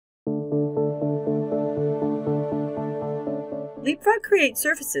Leapfrog creates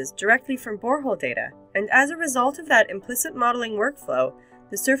surfaces directly from borehole data, and as a result of that implicit modeling workflow,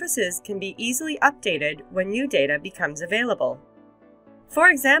 the surfaces can be easily updated when new data becomes available. For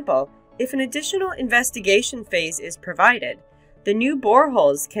example, if an additional investigation phase is provided, the new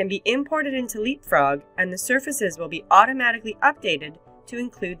boreholes can be imported into Leapfrog and the surfaces will be automatically updated to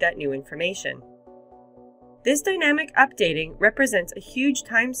include that new information. This dynamic updating represents a huge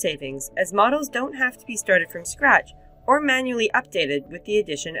time savings as models don't have to be started from scratch or manually updated with the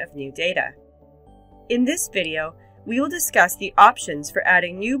addition of new data. In this video, we will discuss the options for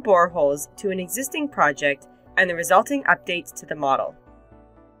adding new boreholes to an existing project and the resulting updates to the model.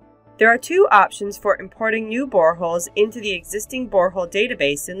 There are two options for importing new boreholes into the existing borehole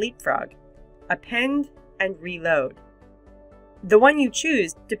database in Leapfrog: Append and Reload. The one you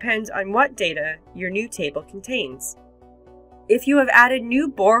choose depends on what data your new table contains. If you have added new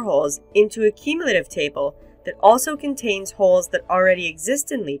boreholes into a cumulative table that also contains holes that already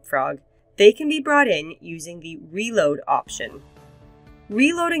exist in Leapfrog, they can be brought in using the Reload option.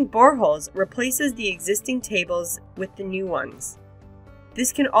 Reloading boreholes replaces the existing tables with the new ones.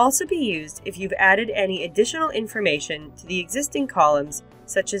 This can also be used if you've added any additional information to the existing columns,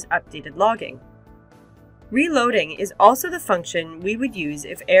 such as updated logging. Reloading is also the function we would use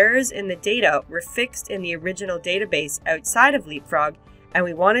if errors in the data were fixed in the original database outside of Leapfrog and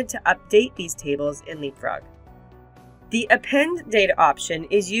we wanted to update these tables in Leapfrog. The Append data option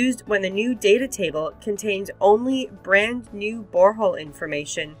is used when the new data table contains only brand new borehole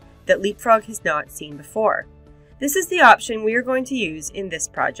information that Leapfrog has not seen before. This is the option we are going to use in this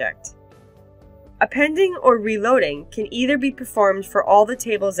project. Appending or reloading can either be performed for all the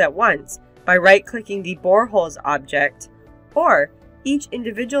tables at once by right-clicking the boreholes object, or each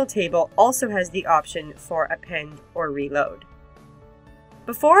individual table also has the option for append or reload.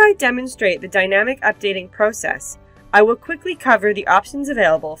 Before I demonstrate the dynamic updating process, I will quickly cover the options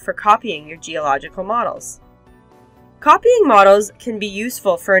available for copying your geological models. Copying models can be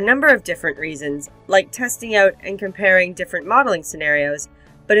useful for a number of different reasons, like testing out and comparing different modeling scenarios,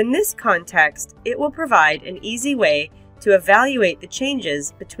 but in this context, it will provide an easy way to evaluate the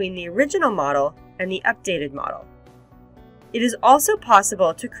changes between the original model and the updated model. It is also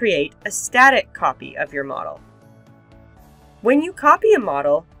possible to create a static copy of your model. When you copy a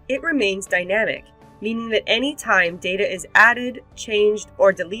model, it remains dynamic, meaning that any time data is added, changed,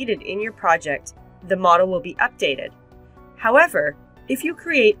 or deleted in your project, the model will be updated. However, if you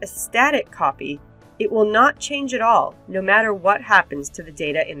create a static copy, it will not change at all, no matter what happens to the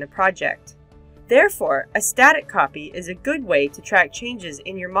data in the project. Therefore, a static copy is a good way to track changes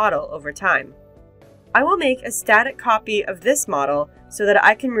in your model over time. I will make a static copy of this model so that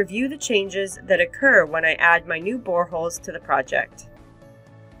I can review the changes that occur when I add my new boreholes to the project.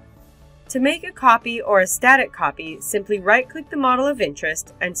 To make a copy or a static copy, simply right-click the model of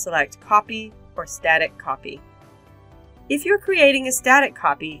interest and select Copy or Static Copy. If you're creating a static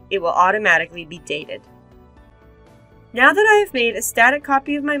copy, it will automatically be dated. Now that I have made a static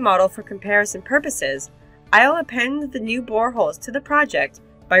copy of my model for comparison purposes, I'll append the new boreholes to the project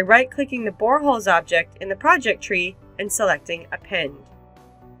by right-clicking the boreholes object in the project tree and selecting Append.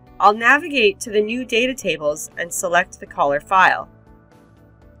 I'll navigate to the new data tables and select the caller file.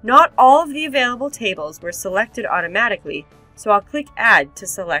 Not all of the available tables were selected automatically, so I'll click Add to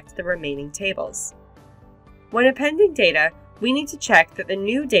select the remaining tables. When appending data, we need to check that the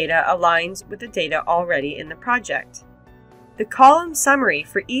new data aligns with the data already in the project. The column summary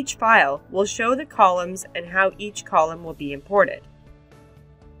for each file will show the columns and how each column will be imported.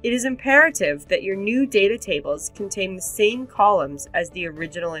 It is imperative that your new data tables contain the same columns as the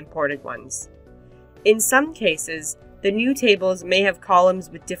original imported ones. In some cases, the new tables may have columns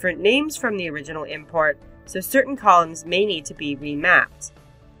with different names from the original import, so certain columns may need to be remapped.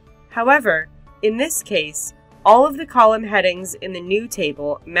 However, in this case, all of the column headings in the new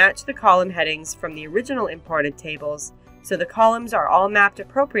table match the column headings from the original imported tables, so the columns are all mapped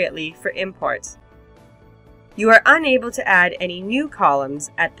appropriately for import. You are unable to add any new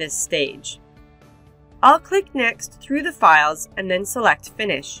columns at this stage. I'll click Next through the files and then select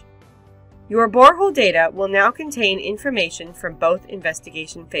Finish. Your borehole data will now contain information from both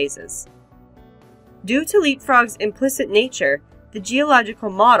investigation phases. Due to Leapfrog's implicit nature, the geological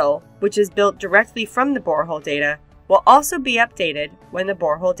model, which is built directly from the borehole data, will also be updated when the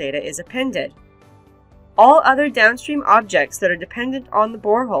borehole data is appended. All other downstream objects that are dependent on the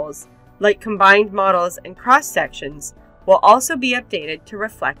boreholes, like combined models and cross-sections, will also be updated to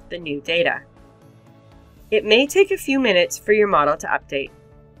reflect the new data. It may take a few minutes for your model to update.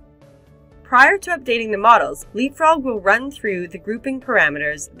 Prior to updating the models, Leapfrog will run through the grouping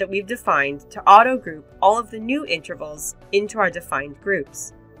parameters that we've defined to auto-group all of the new intervals into our defined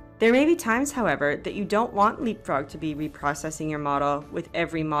groups. There may be times, however, that you don't want Leapfrog to be reprocessing your model with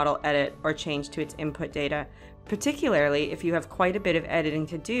every model edit or change to its input data, particularly if you have quite a bit of editing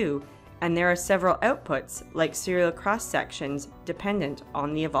to do and there are several outputs, like serial cross-sections, dependent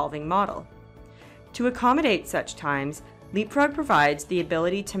on the evolving model. To accommodate such times, Leapfrog provides the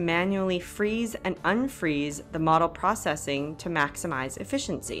ability to manually freeze and unfreeze the model processing to maximize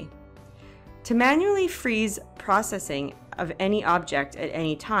efficiency. To manually freeze processing of any object at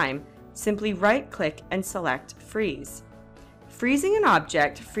any time, simply right-click and select Freeze. Freezing an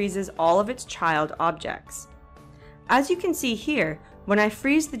object freezes all of its child objects. As you can see here, when I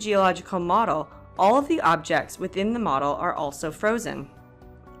freeze the geological model, all of the objects within the model are also frozen.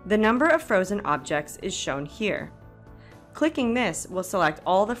 The number of frozen objects is shown here. Clicking this will select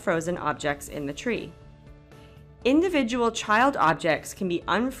all the frozen objects in the tree. Individual child objects can be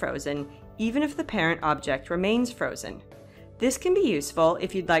unfrozen even if the parent object remains frozen. This can be useful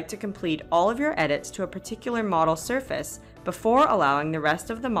if you'd like to complete all of your edits to a particular model surface before allowing the rest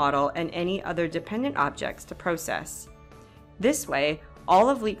of the model and any other dependent objects to process. This way, all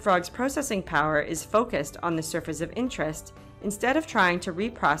of Leapfrog's processing power is focused on the surface of interest instead of trying to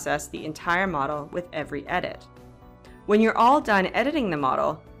reprocess the entire model with every edit. When you're all done editing the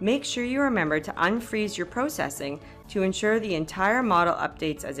model, make sure you remember to unfreeze your processing to ensure the entire model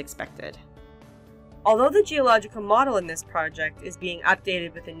updates as expected. Although the geological model in this project is being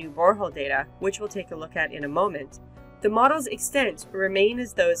updated with the new borehole data, which we'll take a look at in a moment, the model's extents remain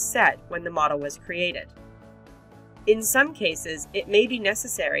as those set when the model was created. In some cases, it may be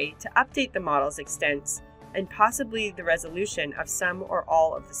necessary to update the model's extents and possibly the resolution of some or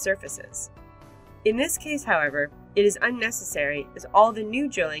all of the surfaces. In this case, however, it is unnecessary as all the new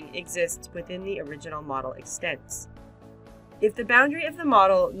drilling exists within the original model extents. If the boundary of the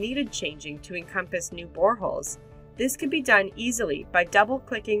model needed changing to encompass new boreholes, this could be done easily by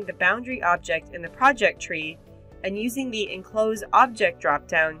double-clicking the boundary object in the project tree and using the Enclose Object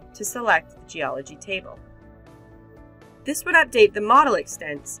dropdown to select the geology table. This would update the model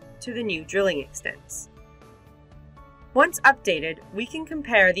extents to the new drilling extents. Once updated, we can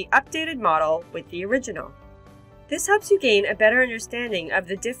compare the updated model with the original. This helps you gain a better understanding of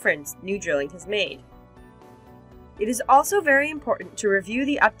the difference new drilling has made. It is also very important to review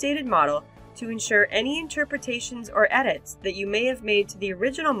the updated model to ensure any interpretations or edits that you may have made to the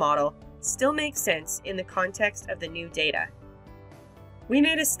original model still make sense in the context of the new data. We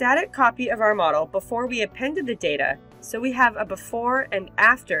made a static copy of our model before we appended the data, so we have a before and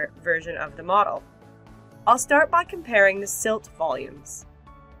after version of the model. I'll start by comparing the silt volumes.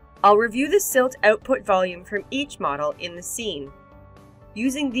 I'll review the silt output volume from each model in the scene.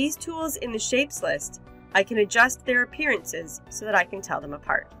 Using these tools in the shapes list, I can adjust their appearances so that I can tell them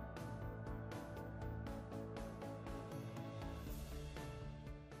apart.